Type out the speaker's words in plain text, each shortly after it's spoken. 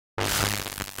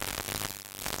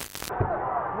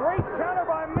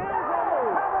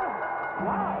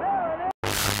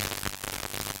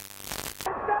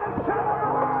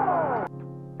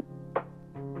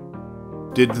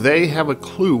Did they have a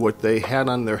clue what they had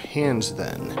on their hands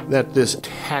then? That this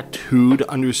tattooed,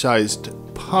 undersized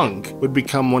Punk would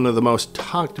become one of the most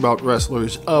talked about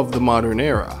wrestlers of the modern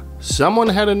era? Someone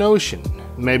had a notion.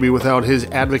 Maybe without his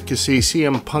advocacy,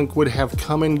 CM Punk would have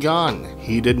come and gone.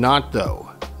 He did not, though.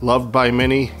 Loved by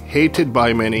many, hated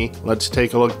by many, let's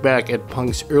take a look back at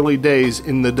Punk's early days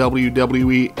in the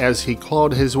WWE as he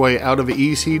clawed his way out of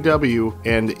ECW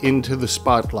and into the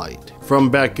spotlight.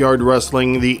 From backyard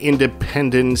wrestling, the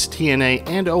independents, TNA,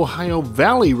 and Ohio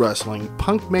Valley Wrestling,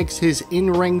 Punk makes his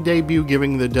in-ring debut,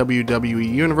 giving the WWE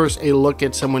Universe a look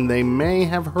at someone they may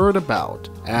have heard about.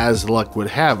 As luck would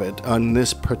have it, on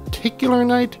this particular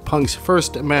night, Punk's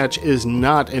first match is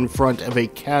not in front of a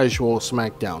casual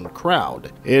SmackDown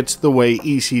crowd. It's the way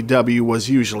ECW was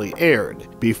usually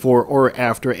aired, before or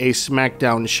after a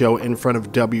SmackDown show in front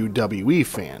of WWE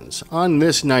fans. On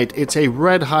this night, it's a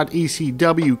red-hot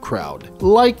ECW crowd,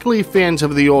 likely fans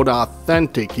of the old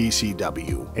authentic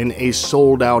ECW, in a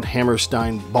sold-out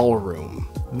Hammerstein ballroom.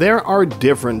 There are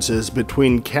differences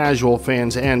between casual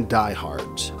fans and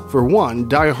diehards. For one,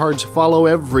 diehards follow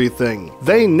everything.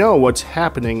 They know what's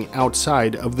happening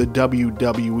outside of the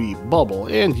WWE bubble,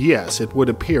 and yes, it would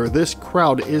appear this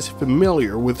crowd is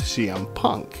familiar with CM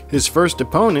Punk. His first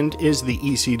opponent is the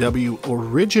ECW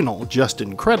original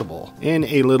Justin Credible. In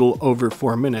a little over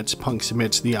 4 minutes, Punk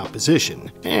submits the opposition,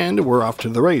 and we're off to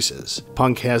the races.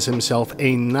 Punk has himself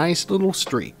a nice little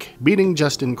streak, beating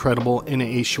Justin Credible in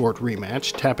a short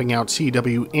rematch, tapping out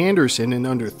C.W. Anderson in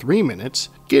under 3 minutes,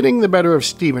 getting the better of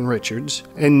Steven Richards,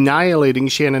 annihilating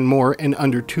Shannon Moore in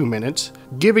under 2 minutes,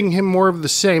 giving him more of the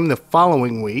same the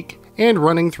following week, and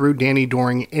running through Danny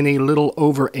Doring in a little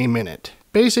over a minute.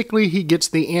 Basically, he gets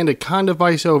the Anaconda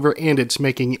Vice over, and it's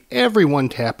making everyone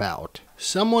tap out.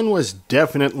 Someone was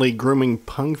definitely grooming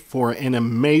Punk for an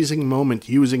amazing moment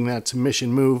using that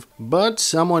submission move, but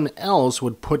someone else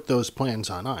would put those plans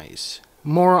on ice.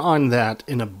 More on that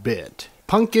in a bit.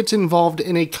 Punk gets involved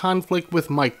in a conflict with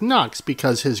Mike Knox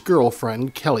because his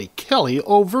girlfriend, Kelly Kelly,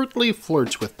 overtly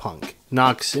flirts with Punk.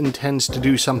 Knox intends to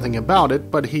do something about it,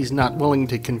 but he's not willing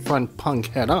to confront Punk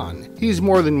head-on. He's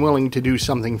more than willing to do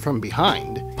something from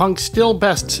behind. Punk still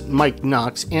bests Mike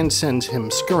Knox and sends him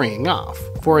scurrying off.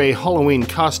 For a Halloween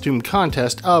costume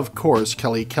contest, of course,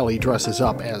 Kelly Kelly dresses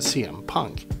up as CM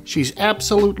Punk. She's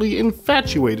absolutely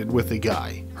infatuated with the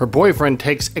guy. Her boyfriend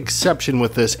takes exception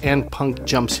with this, and Punk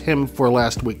jumps him for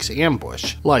last week's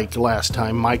ambush. Like last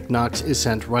time, Mike Knox is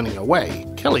sent running away.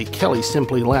 Kelly Kelly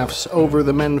simply laughs over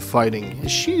the men fighting.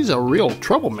 She's a real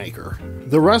troublemaker.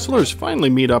 The wrestlers finally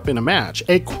meet up in a match,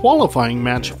 a qualifying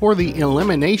match for the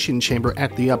Elimination Chamber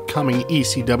at the upcoming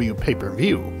ECW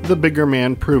pay-per-view. The bigger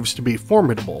man proves to be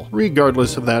formidable.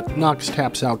 Regardless of that, Knox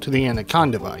taps out to the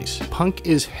Anaconda Vice. Punk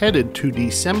is headed to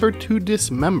December to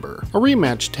Dismember. A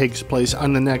rematch takes place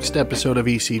on the next episode of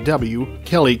ECW.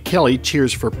 Kelly Kelly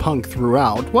cheers for Punk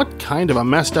throughout. What kind of a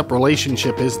messed up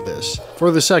relationship is this?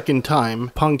 For the second time,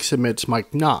 Punk submits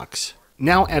Mike Knox.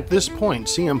 Now at this point,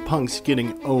 CM Punk's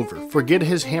getting over. Forget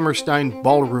his Hammerstein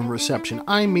ballroom reception.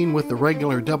 I mean with the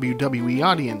regular WWE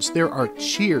audience, there are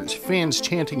cheers, fans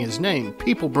chanting his name,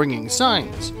 people bringing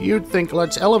signs. You'd think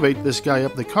let's elevate this guy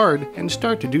up the card and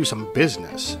start to do some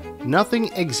business.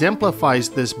 Nothing exemplifies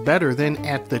this better than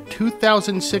at the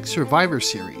 2006 Survivor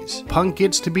Series. Punk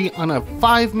gets to be on a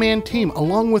 5-man team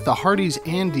along with the Hardys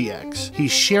and DX.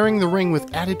 He's sharing the ring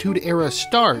with Attitude Era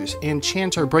stars, and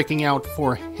chants are breaking out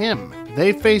for him.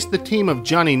 They face the team of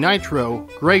Johnny Nitro,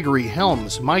 Gregory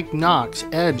Helms, Mike Knox,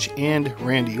 Edge, and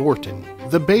Randy Orton.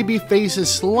 The baby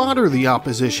faces slaughter the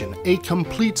opposition, a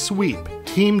complete sweep.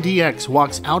 Team DX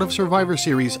walks out of Survivor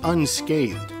Series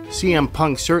unscathed. CM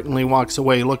Punk certainly walks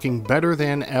away looking better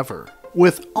than ever.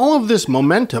 With all of this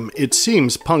momentum, it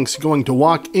seems Punk's going to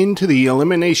walk into the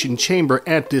Elimination Chamber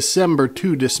at December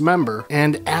to Dismember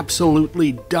and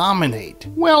absolutely dominate.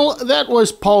 Well, that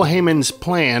was Paul Heyman's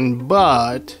plan,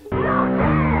 but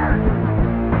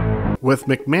with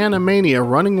McMahon-mania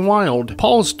running wild,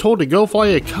 Paul's told to go fly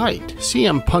a kite.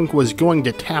 CM Punk was going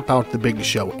to tap out the Big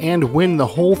Show and win the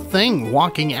whole thing,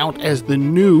 walking out as the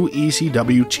new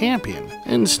ECW champion.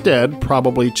 Instead,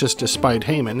 probably just to spite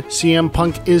Heyman, CM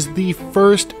Punk is the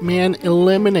first man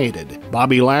eliminated.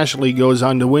 Bobby Lashley goes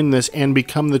on to win this and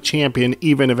become the champion,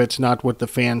 even if it's not what the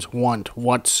fans want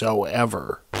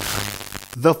whatsoever.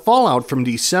 The fallout from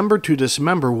December to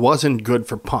Dismember wasn't good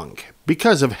for Punk.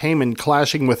 Because of Heyman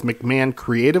clashing with McMahon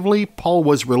creatively, Paul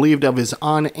was relieved of his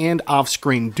on- and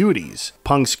off-screen duties.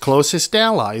 Punk's closest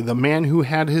ally, the man who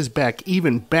had his back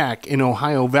even back in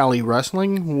Ohio Valley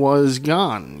Wrestling, was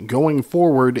gone. Going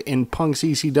forward in Punk's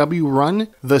ECW run,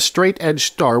 the straight-edge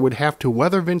star would have to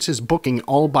weather Vince's booking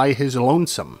all by his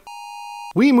lonesome.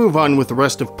 We move on with the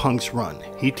rest of Punk's run.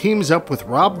 He teams up with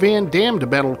Rob Van Dam to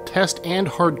battle Test and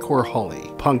Hardcore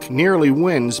Holly. Punk nearly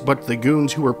wins, but the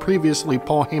goons who were previously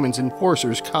Paul Heyman's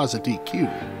enforcers cause a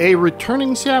DQ. A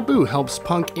returning Sabu helps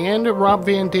Punk and Rob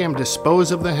Van Dam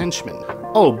dispose of the henchmen.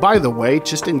 Oh, by the way,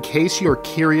 just in case you're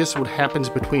curious what happens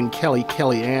between Kelly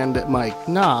Kelly and Mike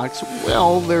Knox,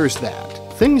 well, there's that.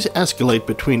 Things escalate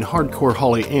between Hardcore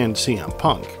Holly and CM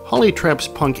Punk. Holly traps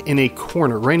Punk in a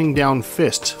corner, raining down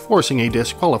fists, forcing a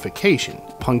disqualification.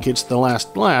 Punk gets the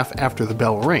last laugh after the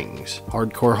bell rings.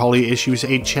 Hardcore Holly issues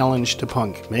a challenge to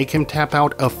Punk, make him tap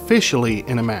out officially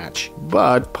in a match.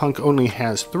 But Punk only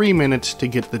has 3 minutes to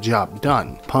get the job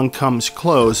done. Punk comes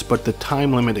close, but the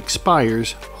time limit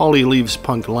expires. Holly leaves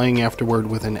Punk laying afterward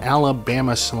with an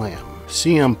Alabama slam.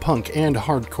 CM Punk and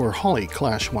Hardcore Holly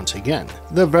clash once again.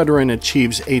 The veteran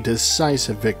achieves a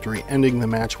decisive victory, ending the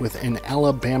match with an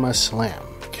Alabama slam.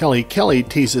 Kelly Kelly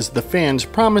teases the fans,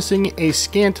 promising a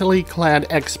scantily clad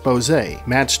expose.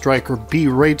 Matt Striker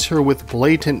berates her with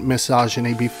blatant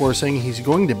misogyny before saying he's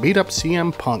going to beat up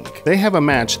CM Punk. They have a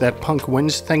match that Punk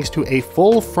wins thanks to a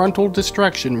full frontal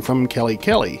distraction from Kelly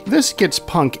Kelly. This gets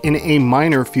Punk in a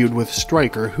minor feud with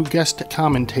Striker, who guest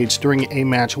commentates during a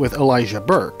match with Elijah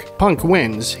Burke. Punk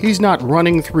wins. He's not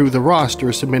running through the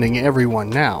roster submitting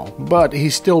everyone now, but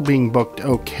he's still being booked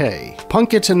okay.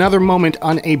 Punk gets another moment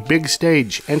on a big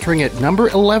stage, entering at number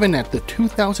 11 at the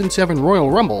 2007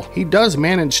 Royal Rumble. He does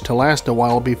manage to last a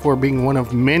while before being one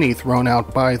of many thrown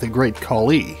out by the Great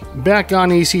Khali. Back on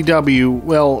ECW,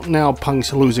 well, now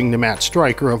Punk's losing to Matt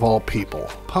Striker of all people.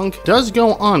 Punk does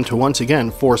go on to once again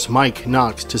force Mike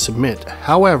Knox to submit.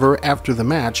 However, after the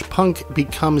match, Punk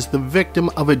becomes the victim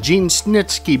of a Gene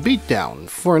Snitsky beatdown.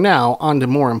 For now, on to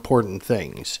more important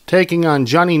things. Taking on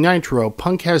Johnny Nitro,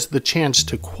 Punk has the chance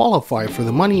to qualify for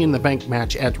the Money in the Bank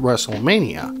match at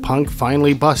WrestleMania. Punk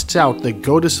finally busts out the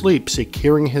go to sleep,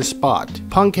 securing his spot.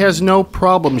 Punk has no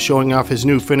problem showing off his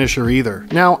new finisher either.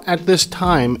 Now, at this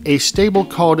time, a stable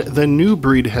called the New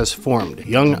Breed has formed.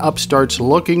 Young upstarts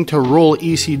looking to rule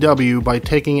ECW by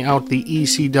taking out the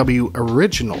ECW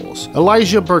originals.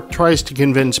 Elijah Burke tries to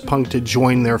convince Punk to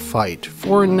join their fight.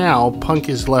 For now, Punk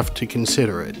is left to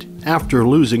consider it. After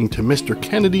losing to Mr.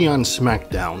 Kennedy on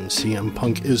SmackDown, CM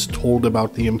Punk is told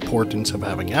about the importance of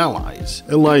having allies.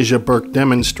 Elijah Burke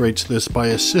demonstrates this by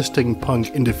assisting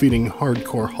Punk in defeating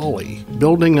Hardcore Holly.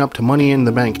 Building up to Money in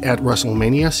the Bank at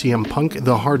WrestleMania, CM Punk,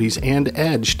 the Hardys, and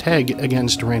Edge tag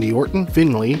against Randy Orton,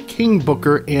 Finlay, King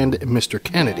Booker, and Mr.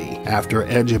 Kennedy. After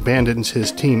Edge abandons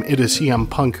his team, it is CM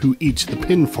Punk who eats the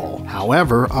pinfall.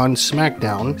 However, on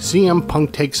SmackDown, CM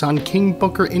Punk takes on King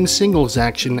Booker in singles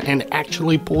action and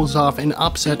actually pulls off an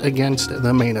upset against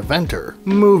the main eventer.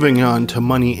 Moving on to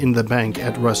Money in the Bank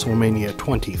at WrestleMania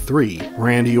 23,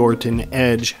 Randy Orton,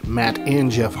 Edge, Matt and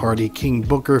Jeff Hardy, King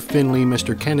Booker, Finlay,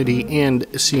 Mr. Kennedy, and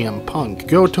CM Punk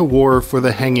go to war for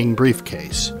the hanging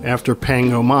briefcase. After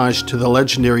paying homage to the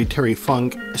legendary Terry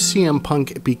Funk, CM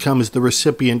Punk becomes the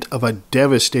recipient of a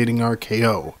devastating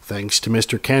RKO. Thanks to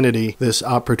Mr. Kennedy, this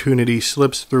opportunity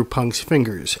slips through Punk's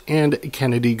fingers, and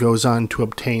Kennedy goes on to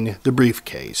obtain the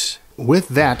briefcase. With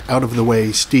that out of the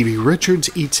way, Stevie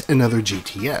Richards eats another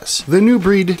GTS. The New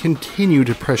Breed continue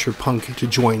to pressure Punk to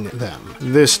join them,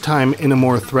 this time in a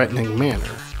more threatening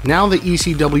manner. Now the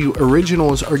ECW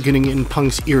originals are getting in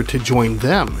Punk's ear to join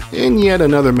them. In yet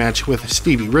another match with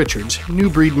Stevie Richards,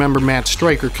 New Breed member Matt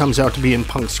Striker comes out to be in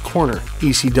Punk's corner.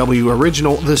 ECW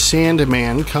original The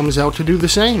Sandman comes out to do the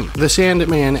same. The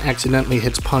Sandman accidentally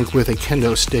hits Punk with a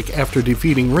kendo stick after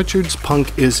defeating Richards.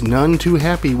 Punk is none too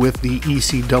happy with the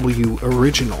ECW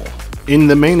original. In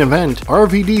the main event,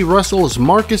 RVD wrestles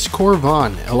Marcus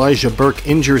Corvon. Elijah Burke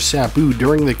injures Sabu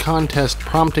during the contest,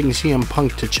 prompting CM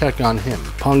Punk to check on him.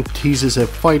 Punk teases a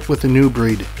fight with the New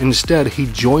Breed. Instead, he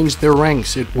joins their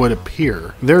ranks, it would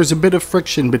appear. There's a bit of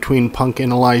friction between Punk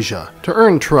and Elijah. To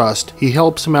earn trust, he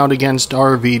helps him out against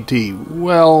RVD.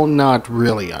 Well, not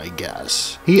really, I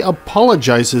guess. He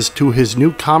apologizes to his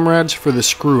new comrades for the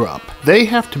screw-up. They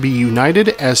have to be united,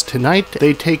 as tonight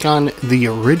they take on the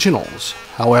originals.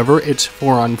 However, it's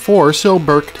 4-on-4, so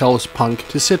Burke tells Punk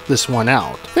to sit this one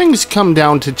out. Things come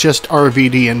down to just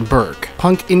RVD and Burke.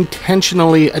 Punk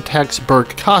intentionally attacks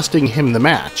Burke, costing him the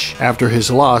match. After his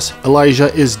loss,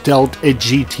 Elijah is dealt a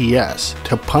GTS.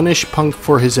 To punish Punk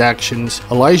for his actions,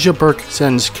 Elijah Burke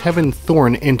sends Kevin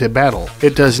Thorne into battle.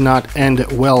 It does not end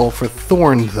well for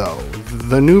Thorne, though.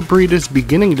 The New Breed is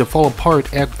beginning to fall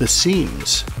apart at the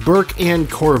seams. Burke and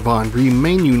Corvan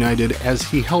remain united as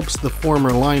he helps the former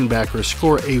linebacker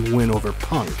score a win over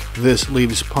Punk. This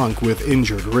leaves Punk with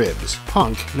injured ribs.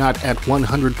 Punk, not at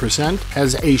 100%,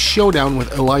 has a showdown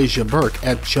with Elijah Burke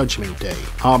at Judgment Day.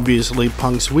 Obviously,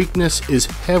 Punk's weakness is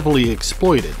heavily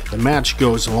exploited. The match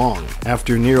goes long.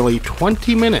 After nearly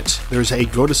 20 minutes, there's a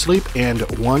go to sleep and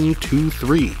 1, 2,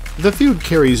 3. The feud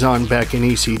carries on back in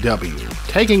ECW.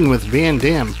 Tagging with Van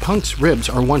Dam, Punk's ribs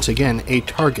are once again a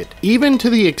target, even to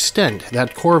the extent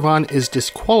that Corvan is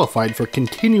disqualified for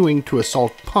continuing to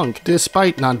assault Punk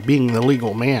despite not being the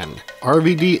legal man.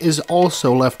 RVD is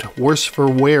also left worse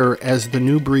for wear as the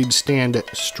New Breed stand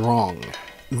strong.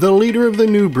 The leader of the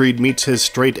New Breed meets his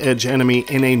straight-edge enemy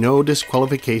in a no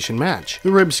disqualification match.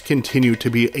 The ribs continue to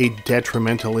be a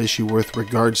detrimental issue with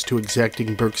regards to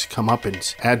exacting Burke's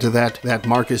comeuppance. Add to that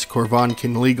Marcus Corvan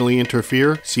can legally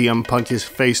interfere, CM Punk is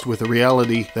faced with the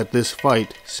reality that this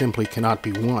fight simply cannot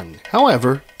be won.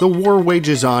 However, the war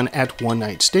wages on at One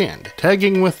Night Stand.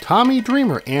 Tagging with Tommy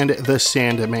Dreamer and the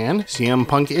Sandman, CM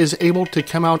Punk is able to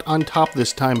come out on top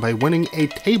this time by winning a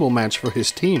table match for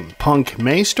his team. Punk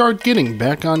may start getting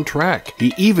back on track.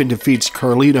 He even defeats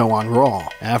Carlito on Raw.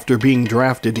 After being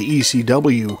drafted to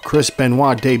ECW, Chris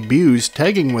Benoit debuts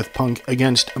tagging with Punk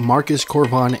against Marcus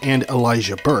Corvan and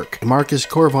Elijah Burke. Marcus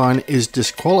Corvan is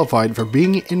disqualified for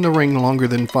being in the ring longer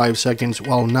than 5 seconds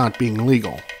while not being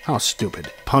legal. How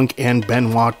stupid. Punk and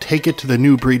Benoit take it to the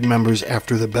New Breed members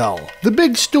after the bell. The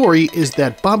big story is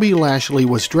that Bobby Lashley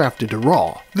was drafted to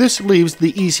Raw. This leaves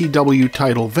the ECW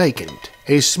title vacant.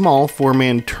 A small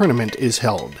 4-man tournament is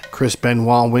held. Chris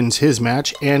Benoit wins his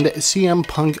match, and CM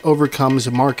Punk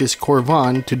overcomes Marcus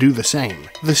Corvan to do the same.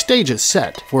 The stage is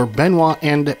set for Benoit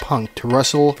and Punk to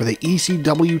wrestle for the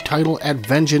ECW title at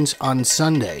Vengeance on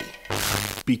Sunday.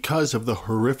 Because of the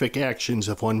horrific actions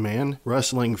of one man,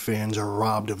 wrestling fans are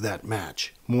robbed of that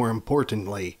match. More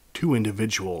importantly, 2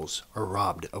 individuals are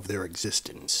robbed of their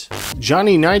existence.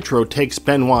 Johnny Nitro takes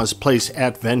Benoit's place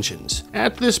at Vengeance.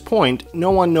 At this point,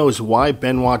 no one knows why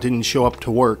Benoit didn't show up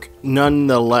to work.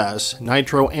 Nonetheless,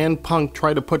 Nitro and Punk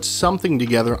try to put something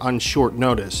together on short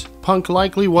notice. Punk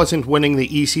likely wasn't winning the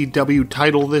ECW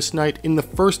title this night in the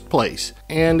first place,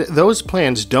 and those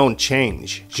plans don't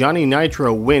change. Johnny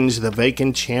Nitro wins the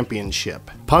vacant championship.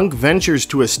 Punk ventures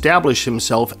to establish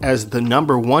himself as the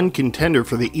 #1 contender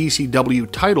for the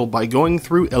ECW title by going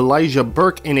through Elijah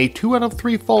Burke in a 2 out of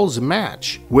 3 falls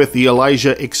match. With the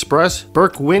Elijah Express,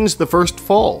 Burke wins the first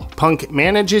fall. Punk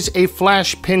manages a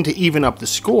flash pin to even up the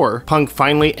score. Punk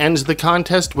finally ends the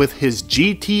contest with his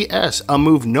GTS, a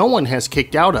move no one has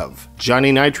kicked out of.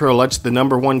 Johnny Nitro lets the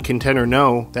 #1 contender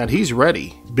know that he's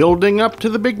ready. Building up to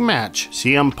the big match,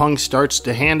 CM Punk starts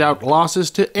to hand out losses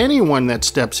to anyone that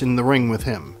steps in the ring with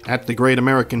him. At the Great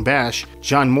American Bash,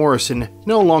 John Morrison,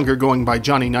 no longer going by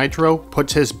Johnny Nitro,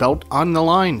 puts his belt on the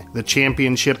line. The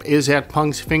championship is at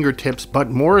Punk's fingertips,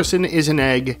 but Morrison is an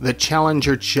egg the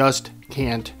challenger just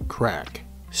can't crack.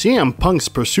 CM Punk's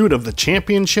pursuit of the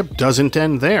championship doesn't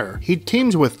end there. He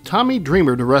teams with Tommy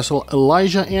Dreamer to wrestle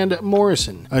Elijah and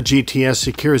Morrison. A GTS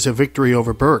secures a victory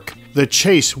over Burke. The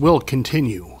chase will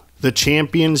continue. The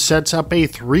champion sets up a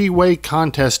 3-way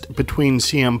contest between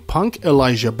CM Punk,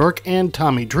 Elijah Burke, and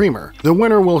Tommy Dreamer. The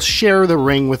winner will share the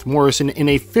ring with Morrison in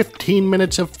a 15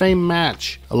 minutes of fame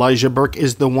match. Elijah Burke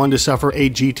is the one to suffer a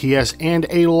GTS and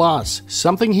a loss,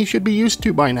 something he should be used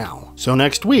to by now. So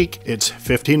next week, it's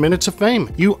 15 minutes of fame.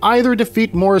 You either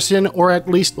defeat Morrison or at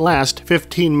least last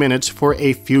 15 minutes for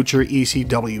a future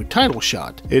ECW title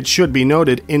shot. It should be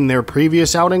noted, in their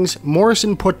previous outings,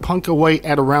 Morrison put Punk away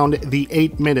at around the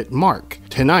 8-minute mark.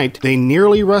 Tonight, they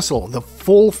nearly wrestle the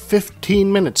full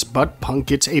 15 minutes, but Punk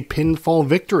gets a pinfall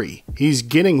victory. He's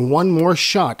getting one more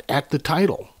shot at the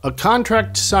title. A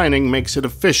contract signing makes it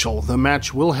official. The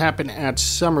match will happen at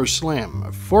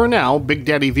SummerSlam. For now, Big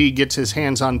Daddy V gets his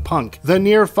hands on Punk. The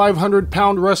near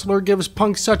 500-pound wrestler gives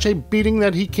Punk such a beating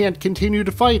that he can't continue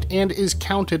to fight and is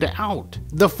counted out.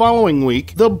 The following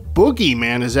week, the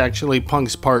Boogeyman is actually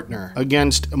Punk's partner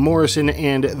against Morrison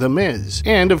and The Miz.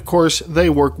 And of course, they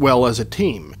work well as a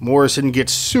team. Morrison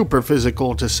gets super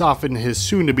physical to soften his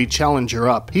soon-to-be challenger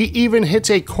up. He even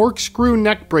hits a corkscrew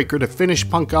neckbreaker to finish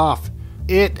Punk off.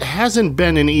 It hasn't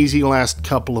been an easy last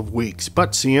couple of weeks,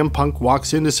 but CM Punk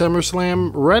walks into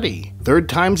SummerSlam ready. Third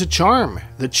time's a charm.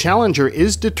 The challenger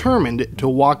is determined to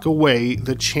walk away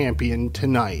the champion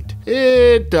tonight.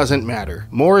 It doesn't matter.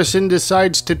 Morrison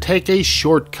decides to take a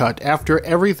shortcut. After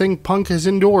everything Punk has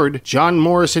endured, John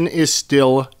Morrison is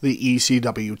still the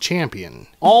ECW champion.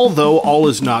 Although all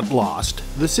is not lost,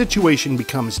 the situation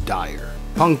becomes dire.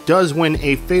 Punk does win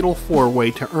a fatal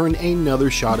 4-way to earn another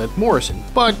shot at Morrison,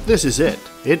 but this is it.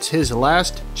 It's his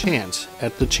last chance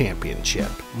at the championship.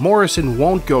 Morrison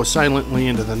won't go silently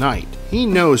into the night. He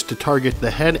knows to target the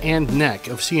head and neck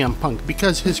of CM Punk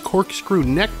because his corkscrew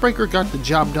neckbreaker got the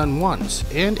job done once,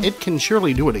 and it can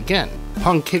surely do it again.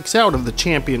 Punk kicks out of the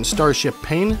champion Starship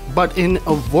Pain, but in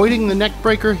avoiding the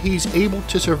neckbreaker, he's able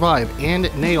to survive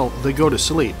and nail the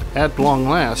go-to-sleep. At long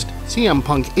last, CM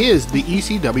Punk is the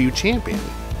ECW champion.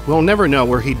 We'll never know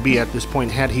where he'd be at this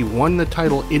point had he won the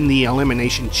title in the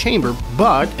Elimination Chamber,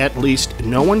 but at least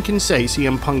no one can say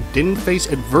CM Punk didn't face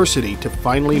adversity to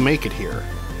finally make it here.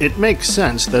 It makes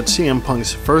sense that CM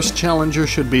Punk's first challenger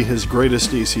should be his greatest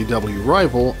ECW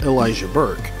rival, Elijah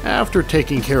Burke. After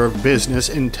taking care of business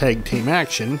in tag team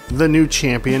action, the new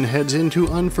champion heads into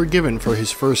Unforgiven for his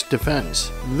first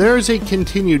defense. There's a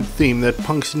continued theme that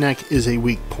Punk's neck is a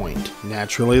weak point.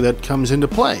 Naturally, that comes into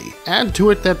play. Add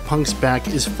to it that Punk's back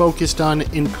is focused on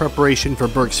in preparation for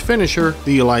Burke's finisher,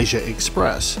 the Elijah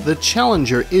Express. The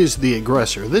challenger is the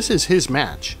aggressor. This is his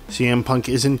match. CM Punk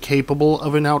isn't capable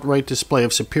of an outright display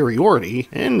of superiority.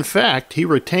 In fact, he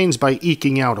retains by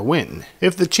eking out a win.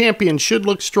 If the champion should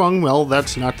look strong, well,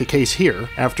 that's not the case here.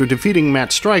 After defeating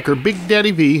Matt Striker, Big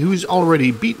Daddy V, who's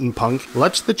already beaten Punk,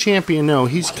 lets the champion know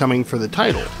he's coming for the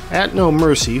title. At No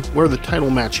Mercy, where the title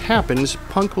match happens,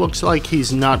 Punk looks like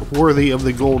he's not worthy of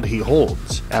the gold he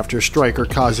holds. After Striker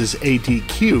causes a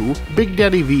DQ, Big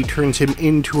Daddy V turns him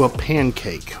into a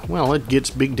pancake. Well, it gets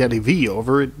Big Daddy V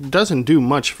over. It doesn't do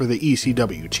much for the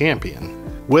ECW champion.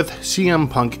 With CM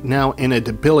Punk now in a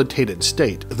debilitated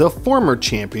state, the former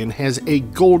champion has a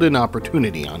golden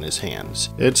opportunity on his hands.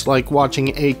 It's like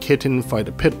watching a kitten fight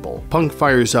a pit bull. Punk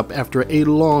fires up after a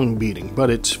long beating, but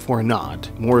it's for naught.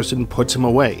 Morrison puts him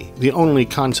away. The only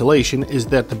consolation is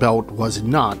that the belt was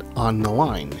not on the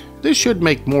line. This should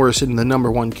make Morrison the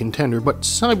 #1 contender, but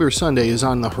Cyber Sunday is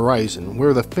on the horizon,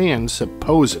 where the fans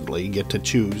supposedly get to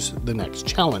choose the next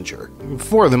challenger.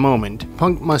 For the moment,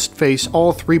 Punk must face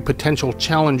all 3 potential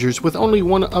challengers with only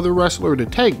one other wrestler to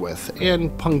tag with,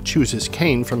 and Punk chooses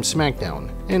Kane from SmackDown.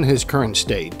 In his current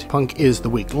state, Punk is the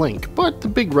weak link, but the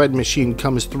Big Red Machine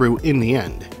comes through in the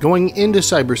end. Going into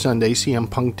Cyber Sunday, CM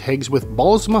Punk tags with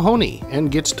Balls Mahoney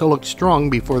and gets to look strong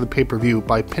before the pay-per-view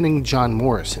by pinning John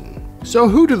Morrison. So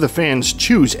who do the fans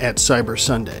choose at Cyber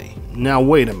Sunday? Now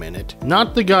wait a minute.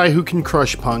 Not the guy who can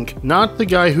crush Punk, not the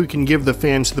guy who can give the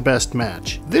fans the best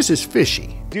match. This is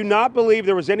fishy. Do not believe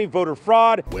there was any voter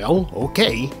fraud. Well,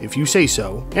 okay, if you say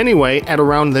so. Anyway, at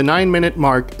around the 9-minute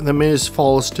mark, The Miz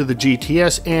falls to the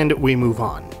GTS and we move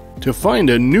on. To find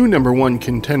a new #1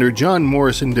 contender, John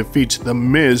Morrison defeats The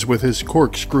Miz with his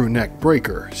corkscrew neck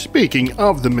breaker. Speaking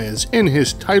of The Miz, in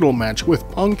his title match with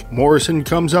Punk, Morrison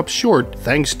comes up short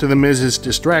thanks to The Miz's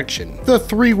distraction. The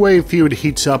 3-way feud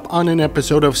heats up on an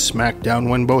episode of SmackDown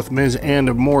when both Miz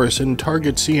and Morrison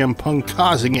target CM Punk,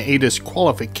 causing a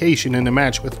disqualification in a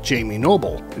match with Jamie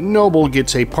Noble. Noble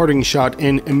gets a parting shot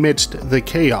in amidst the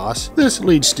chaos. This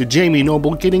leads to Jamie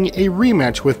Noble getting a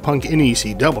rematch with Punk in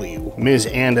ECW. Miz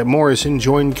and Morrison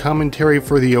joined commentary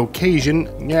for the occasion.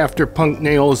 After Punk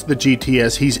nails the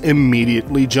GTS, he's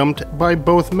immediately jumped by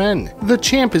both men. The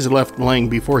champ is left laying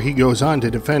before he goes on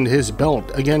to defend his belt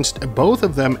against both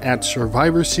of them at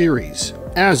Survivor Series.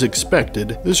 As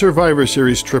expected, the Survivor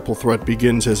Series triple threat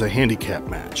begins as a handicap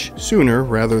match. Sooner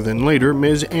rather than later,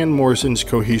 Miz and Morrison's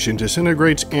cohesion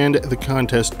disintegrates and the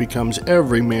contest becomes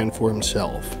every man for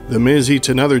himself. The Miz eats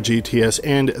another GTS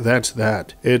and that's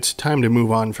that. It's time to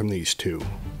move on from these two.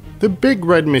 The Big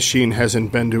Red Machine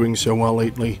hasn't been doing so well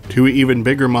lately. 2 even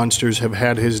bigger monsters have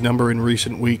had his number in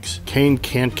recent weeks. Kane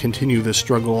can't continue the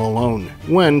struggle alone.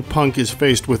 When Punk is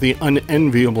faced with the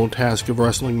unenviable task of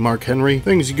wrestling Mark Henry,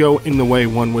 things go in the way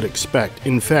one would expect.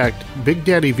 In fact, Big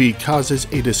Daddy V causes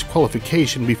a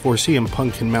disqualification before CM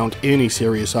Punk can mount any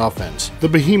serious offense. The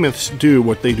behemoths do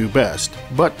what they do best,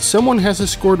 but someone has a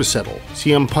score to settle.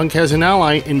 CM Punk has an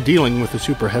ally in dealing with the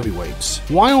super heavyweights.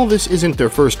 While this isn't their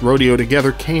first rodeo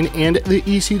together, Kane and the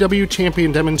ECW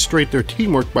champion demonstrate their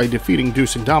teamwork by defeating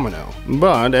Deuce and Domino.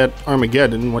 But at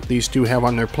Armageddon, what these two have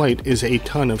on their plate is a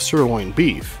ton of sirloin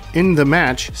beef. In the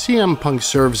match, CM Punk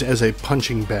serves as a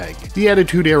punching bag. The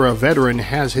Attitude Era veteran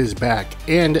has his back,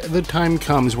 and the time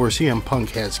comes where CM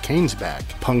Punk has Kane's back.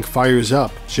 Punk fires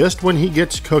up. Just when he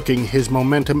gets cooking, his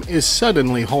momentum is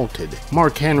suddenly halted.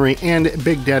 Mark Henry and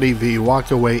Big Daddy V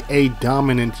walk away a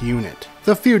dominant unit.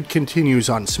 The feud continues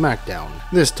on SmackDown.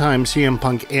 This time, CM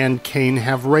Punk and Kane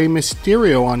have Rey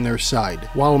Mysterio on their side,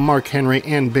 while Mark Henry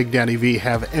and Big Daddy V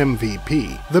have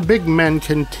MVP. The big men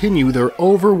continue their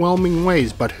overwhelming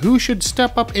ways, but who should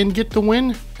step up and get the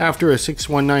win? After a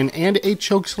 619 and a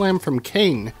chokeslam from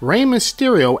Kane, Rey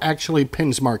Mysterio actually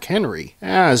pins Mark Henry.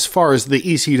 As far as the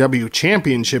ECW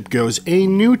Championship goes, a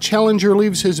new challenger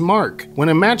leaves his mark. When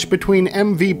a match between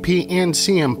MVP and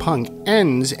CM Punk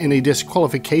ends in a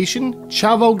disqualification,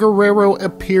 Chavo Guerrero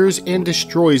appears and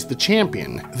destroys the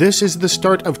champion. This is the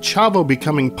start of Chavo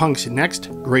becoming Punk's next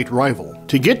great rival.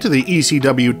 To get to the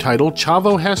ECW title,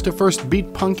 Chavo has to first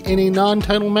beat Punk in a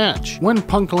non-title match. When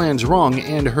Punk lands wrong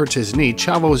and hurts his knee,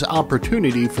 Chavo's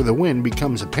opportunity for the win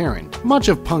becomes apparent. Much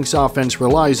of Punk's offense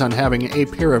relies on having a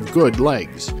pair of good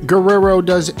legs. Guerrero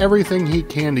does everything he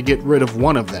can to get rid of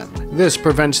one of them. This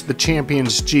prevents the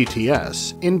champion's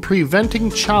GTS. In preventing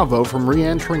Chavo from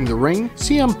re-entering the ring,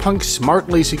 CM Punk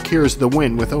smartly secures the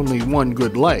win with only one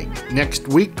good leg. Next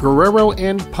week, Guerrero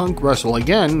and Punk wrestle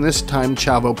again. This time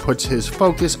Chavo puts his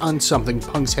focus on something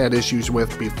Punk's had issues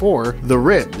with before, the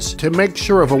ribs. To make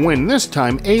sure of a win this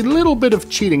time, a little bit of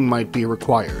cheating might be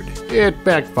required. It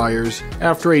backfires.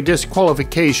 After a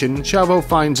disqualification, Chavo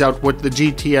finds out what the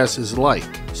GTS is like.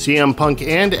 CM Punk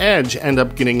and Edge end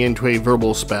up getting into a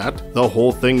verbal spat. The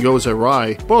whole thing goes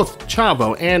awry. Both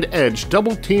Chavo and Edge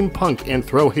double team Punk and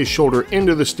throw his shoulder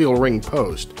into the steel ring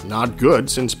post. Not good,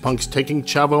 since Punk's taking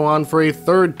Chavo on for a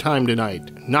third time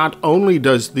tonight. Not only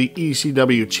does the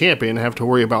ECW champion have to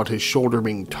worry about his shoulder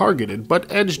being targeted,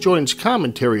 but Edge joins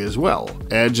commentary as well.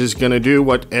 Edge is gonna do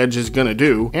what Edge is gonna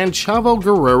do, and Chavo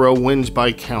Guerrero wins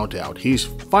by countout. He's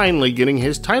finally getting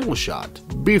his title shot.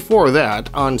 Before that,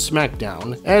 on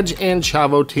SmackDown, Edge and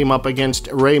Chavo team up against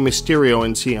Rey Mysterio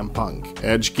and CM Punk.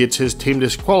 Edge gets his team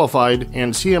disqualified,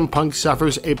 and CM Punk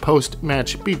suffers a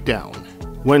post-match beatdown.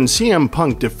 When CM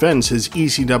Punk defends his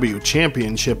ECW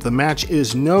championship, the match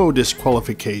is no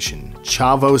disqualification.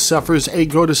 Chavo suffers a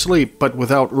go-to-sleep, but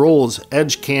without rolls,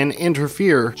 Edge can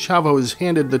interfere. Chavo is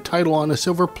handed the title on a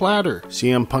silver platter.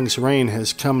 CM Punk's reign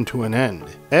has come to an end.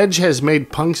 Edge has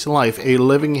made Punk's life a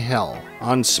living hell.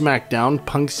 On SmackDown,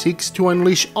 Punk seeks to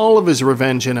unleash all of his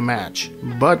revenge in a match,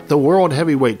 but the World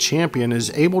Heavyweight Champion is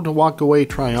able to walk away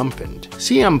triumphant.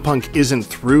 CM Punk isn't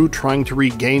through trying to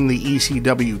regain the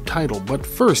ECW title, but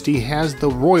first he has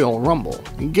the Royal Rumble.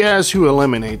 Guess who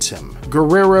eliminates him?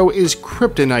 Guerrero is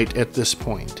kryptonite at this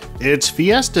point. It's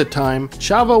fiesta time.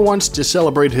 Chavo wants to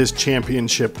celebrate his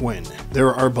championship win.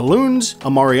 There are balloons, a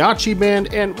mariachi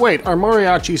band, and wait, are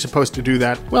mariachi supposed to do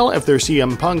that? Well, if they're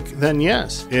CM Punk, then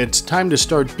yes. It's time to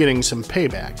start getting some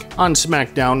payback. On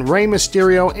SmackDown, Rey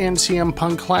Mysterio and CM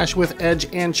Punk clash with Edge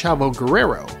and Chavo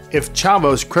Guerrero. If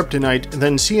Chavo's kryptonite,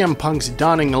 then CM Punk's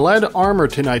donning lead armor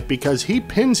tonight because he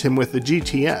pins him with the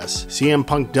GTS. CM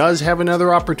Punk does have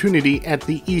another opportunity at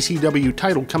the ECW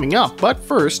title coming up, but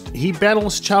first, he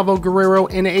battles Chavo Guerrero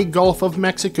in a Gulf of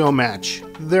Mexico match.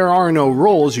 There are no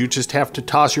rolls, you just have to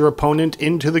toss your opponent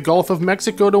into the Gulf of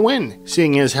Mexico to win.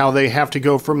 Seeing as how they have to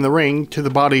go from the ring to the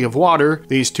body of water,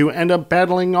 these two end up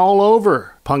battling all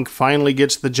over. Punk finally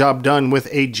gets the job done with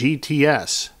a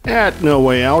GTS. At No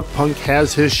Way Out, Punk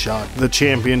has his shot. The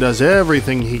champion does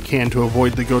everything he can to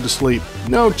avoid the go-to-sleep.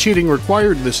 No cheating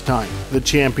required this time. The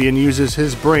champion uses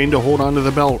his brain to hold onto the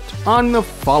belt. On the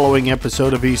following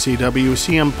episode of ECW,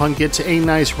 CM Punk gets a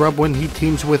nice rub when he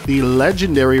teams with the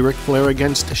legendary Ric Flair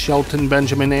against Shelton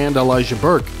Benjamin and Elijah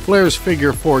Burke. Flair's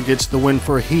figure 4 gets the win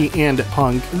for he and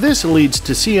Punk. This leads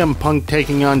to CM Punk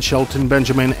taking on Shelton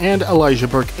Benjamin and Elijah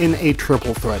Burke in a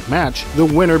triple threat match. The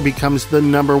winner becomes the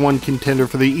 #1 contender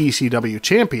for the ECW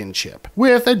Championship.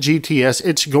 With a GTS,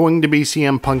 it's going to be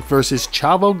CM Punk versus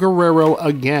Chavo Guerrero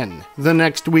again. The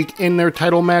next week in their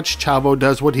title match, Chavo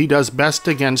does what he does best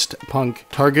against Punk: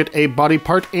 target a body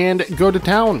part and go to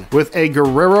town. With a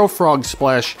Guerrero frog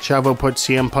splash, Chavo puts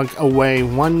CM Punk away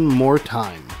one more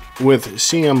time. With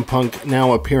CM Punk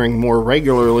now appearing more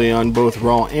regularly on both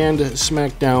Raw and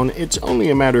SmackDown, it's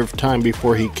only a matter of time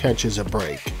before he catches a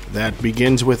break. That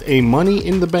begins with a Money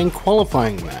in the Bank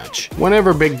qualifying match.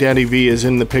 Whenever Big Daddy V is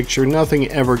in the picture, nothing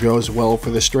ever goes well for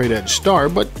the straight edge star,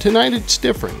 but tonight it's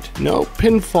different. No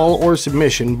pinfall or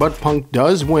submission, but Punk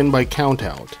does win by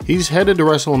countout. He's headed to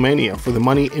WrestleMania for the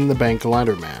Money in the Bank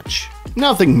ladder match.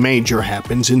 Nothing major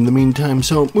happens in the meantime,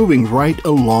 so moving right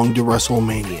along to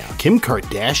WrestleMania. Kim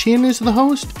Kardashian is the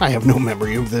host? I have no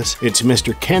memory of this. It's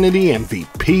Mr. Kennedy,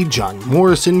 MVP, John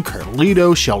Morrison,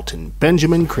 Carlito, Shelton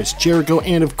Benjamin, Chris Jericho,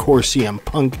 and of course CM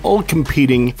Punk, all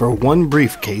competing for one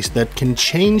briefcase that can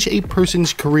change a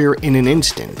person's career in an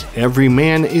instant. Every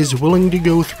man is willing to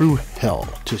go through hell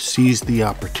to seize the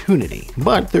opportunity,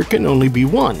 but there can only be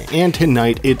one, and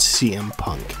tonight it's CM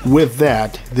Punk. With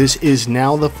that, this is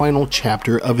now the final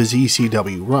chapter of his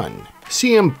ECW run.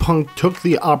 CM Punk took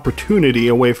the opportunity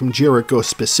away from Jericho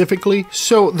specifically,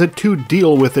 so the two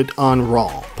deal with it on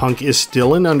Raw. Punk is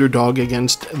still an underdog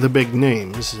against the big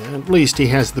names, at least he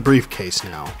has the briefcase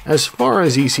now. As far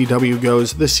as ECW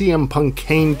goes, the CM Punk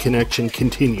Kane connection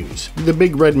continues. The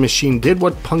Big Red Machine did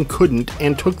what Punk couldn't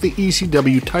and took the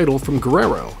ECW title from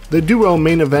Guerrero. The duo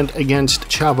main event against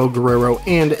Chavo Guerrero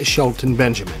and Shelton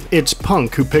Benjamin. It's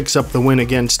Punk who picks up the win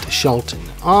against Shelton.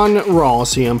 On Raw,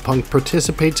 CM Punk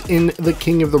participates in the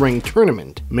King of the Ring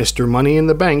tournament. Mr. Money in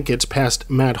the Bank gets past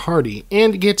Matt Hardy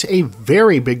and gets a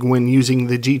very big win using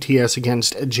the GTS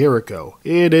against Jericho.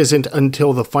 It isn't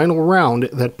until the final round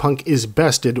that Punk is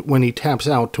bested when he taps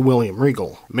out to William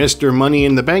Regal. Mr. Money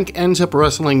in the Bank ends up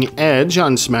wrestling Edge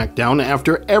on SmackDown.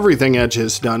 After everything Edge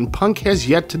has done, Punk has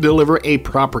yet to deliver a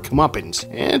proper comeuppance.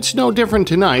 It's no different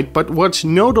tonight, but what's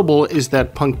notable is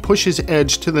that Punk pushes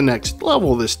Edge to the next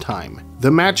level this time. The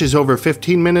match is over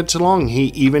 15 minutes long. He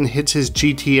even hits his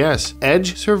GTS.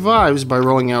 Edge survives by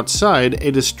rolling outside.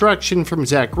 A distraction from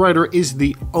Zack Ryder is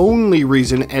the only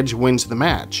reason Edge wins the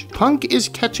match. Punk is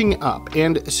catching up,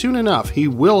 and soon enough he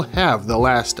will have the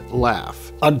last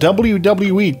laugh. A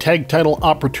WWE tag title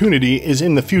opportunity is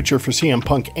in the future for CM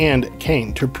Punk and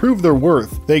Kane. To prove their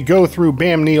worth, they go through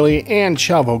Bam Neely and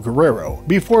Chavo Guerrero.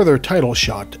 Before their title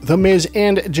shot, The Miz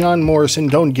and John Morrison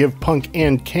don't give Punk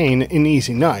and Kane an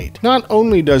easy night. Not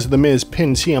only does The Miz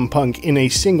pin CM Punk in a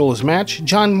singles match,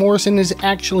 John Morrison is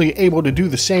actually able to do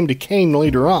the same to Kane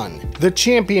later on. The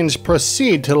champions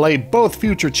proceed to lay both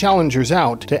future challengers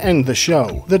out to end the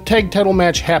show. The tag title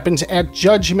match happens at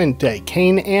Judgment Day.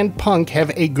 Kane and Punk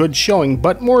have a good showing,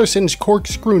 but Morrison's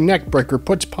corkscrew neckbreaker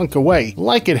puts Punk away,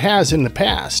 like it has in the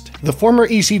past. The former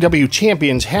ECW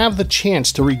champions have the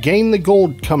chance to regain the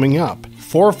gold coming up.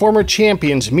 4 former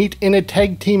champions meet in a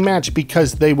tag team match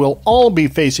because they will all be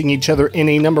facing each other in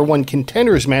a #1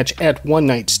 contenders match at One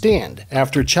Night Stand.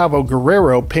 After Chavo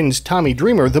Guerrero pins Tommy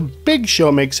Dreamer, the Big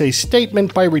Show makes a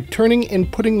statement by returning and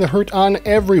putting the hurt on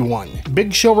everyone.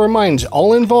 Big Show reminds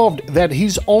all involved that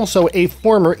he's also a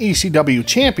former ECW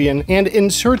champion and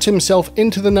inserts himself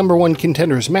into the #1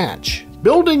 contenders match.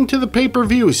 Building to the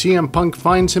pay-per-view, CM Punk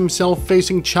finds himself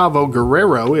facing Chavo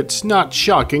Guerrero. It's not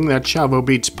shocking that Chavo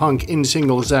beats Punk in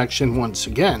singles action once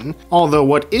again. Although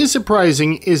what is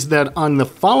surprising is that on the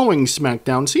following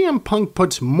SmackDown, CM Punk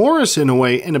puts Morrison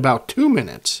away in about 2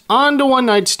 minutes. On to One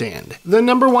Night Stand. The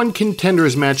 #1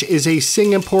 contenders match is a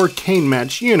Singapore cane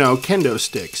match, you know, kendo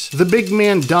sticks. The big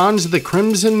man dons the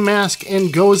crimson mask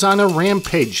and goes on a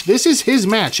rampage. This is his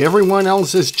match, everyone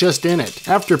else is just in it.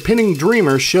 After pinning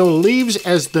Dreamer, Show leaves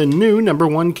as the new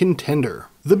 #1 contender.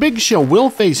 The Big Show will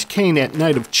face Kane at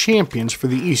Night of Champions for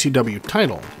the ECW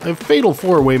title. A fatal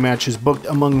 4-way match is booked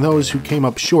among those who came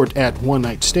up short at One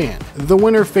Night Stand. The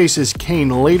winner faces Kane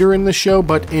later in the show,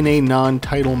 but in a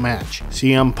non-title match.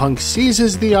 CM Punk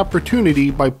seizes the opportunity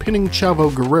by pinning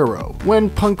Chavo Guerrero. When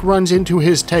Punk runs into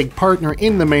his tag partner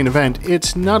in the main event,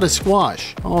 it's not a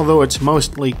squash, although it's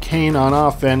mostly Kane on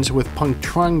offense with Punk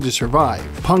trying to survive.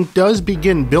 Punk does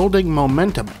begin building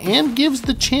momentum and gives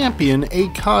the champion a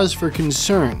cause for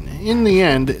concern. In the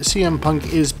end, CM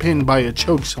Punk is pinned by a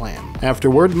chokeslam.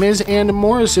 Afterward, Miz and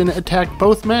Morrison attack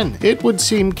both men. It would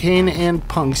seem Kane and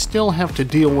Punk still have to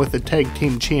deal with the tag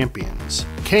team champions.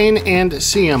 Kane and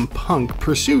CM Punk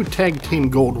pursue tag team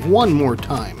gold one more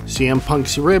time. CM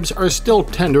Punk's ribs are still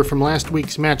tender from last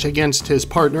week's match against his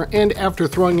partner, and after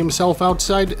throwing himself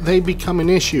outside, they become an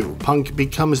issue. Punk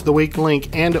becomes the weak link,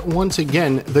 and once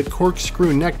again, the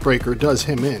corkscrew neckbreaker does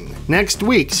him in. Next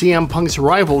week, CM Punk's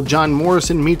rival John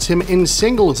Morrison meets him in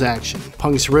singles action.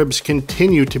 Punk's ribs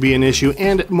continue to be an issue,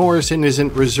 and Morrison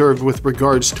isn't reserved with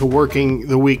regards to working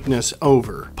the weakness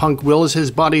over. Punk wills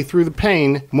his body through the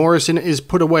pain. Morrison is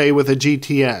put away with a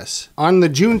GTS. On the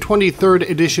June 23rd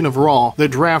edition of Raw, the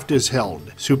draft is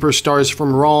held. Superstars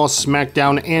from Raw,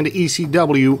 SmackDown, and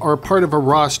ECW are part of a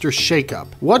roster shakeup.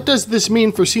 What does this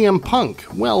mean for CM Punk?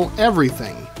 Well,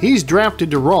 everything. He's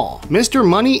drafted to Raw. Mr.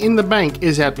 Money in the Bank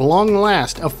is at long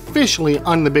last officially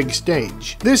on the big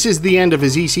stage. This is the end of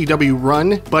his ECW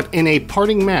run, but in a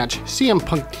parting match, CM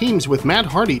Punk teams with Matt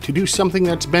Hardy to do something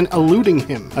that's been eluding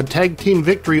him, a tag team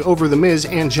victory over The Miz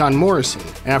and John Morrison.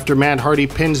 After Matt Hardy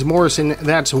pins Morrison,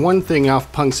 that's one thing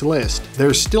off Punk's list.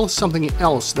 There's still something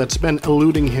else that's been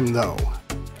eluding him though.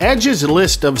 Edge's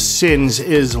list of sins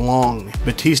is long.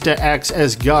 Batista acts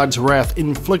as God's wrath,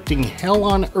 inflicting hell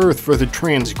on earth for the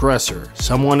transgressor.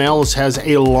 Someone else has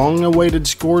a long-awaited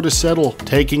score to settle.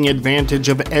 Taking advantage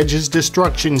of Edge's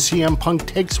destruction, CM Punk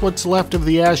takes what's left of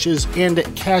the ashes and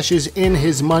cashes in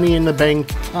his Money in the Bank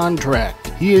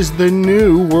contract. He is the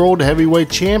new World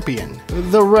Heavyweight Champion.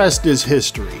 The rest is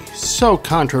history. so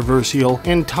controversial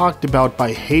and talked about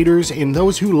by haters and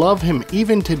those who love him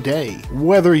even today.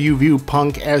 Whether you view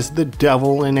Punk as the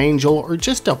devil, an angel, or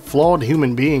just a flawed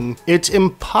human being, it's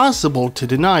impossible to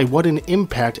deny what an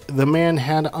impact the man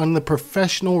had on the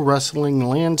professional wrestling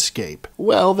landscape.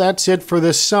 Well, that's it for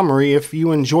this summary. If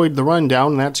you enjoyed the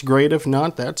rundown, that's great. If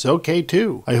not, that's okay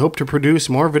too. I hope to produce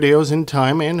more videos in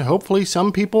time, and hopefully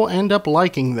some people end up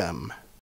liking them.